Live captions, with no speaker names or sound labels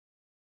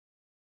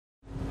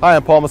Hi,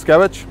 I'm Paul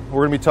Muskevich.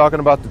 We're going to be talking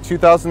about the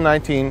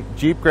 2019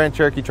 Jeep Grand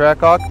Cherokee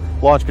Trackhawk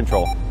launch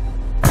control.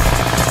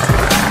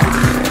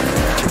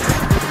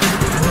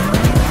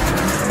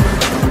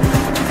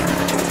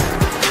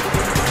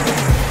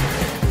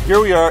 Here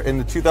we are in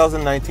the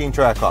 2019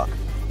 Trackhawk.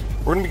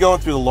 We're going to be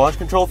going through the launch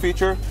control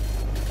feature.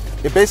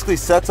 It basically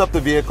sets up the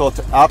vehicle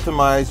to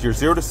optimize your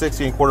 0 to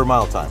 60 in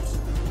quarter-mile times.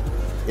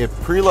 It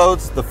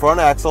preloads the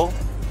front axle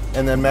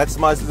and then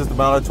maximizes the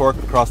amount of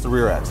torque across the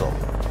rear axle.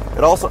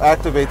 It also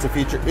activates a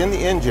feature in the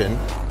engine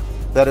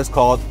that is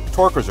called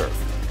torque reserve.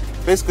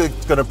 Basically,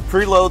 it's going to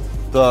preload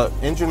the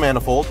engine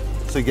manifold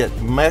so you get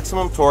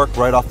maximum torque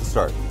right off the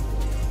start.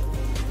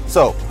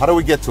 So, how do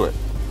we get to it?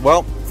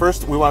 Well,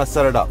 first we want to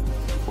set it up.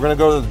 We're going to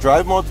go to the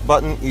drive mode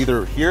button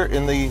either here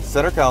in the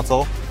center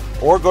console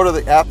or go to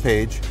the app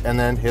page and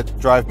then hit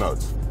drive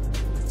modes.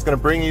 It's going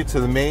to bring you to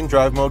the main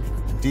drive mode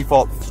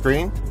default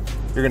screen.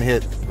 You're going to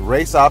hit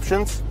race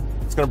options.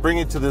 It's going to bring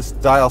you to this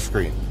dial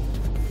screen.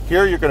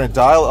 Here you're going to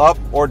dial up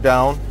or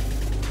down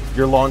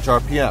your launch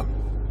RPM.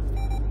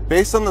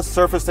 Based on the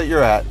surface that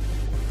you're at,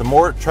 the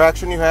more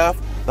traction you have,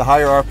 the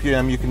higher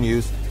RPM you can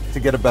use to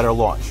get a better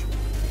launch.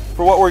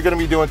 For what we're going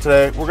to be doing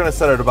today, we're going to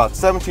set it at about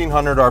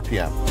 1700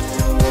 RPM.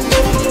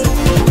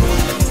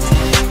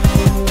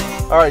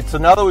 Alright, so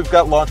now that we've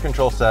got launch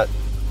control set,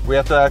 we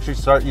have to actually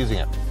start using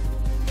it.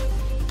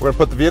 We're going to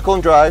put the vehicle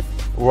in drive.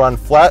 We're on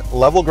flat,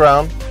 level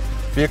ground.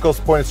 Vehicle's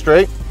pointed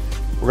straight.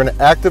 We're going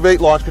to activate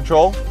launch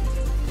control.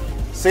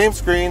 Same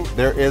screen,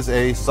 there is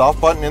a soft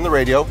button in the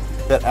radio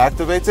that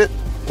activates it,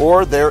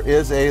 or there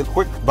is a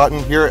quick button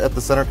here at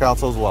the center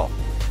console as well.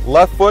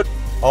 Left foot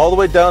all the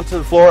way down to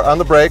the floor on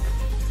the brake.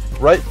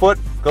 Right foot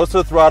goes to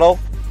the throttle.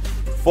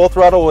 Full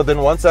throttle within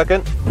 1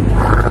 second.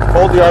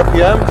 Hold the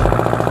RPM,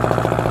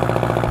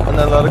 and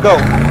then let it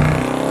go.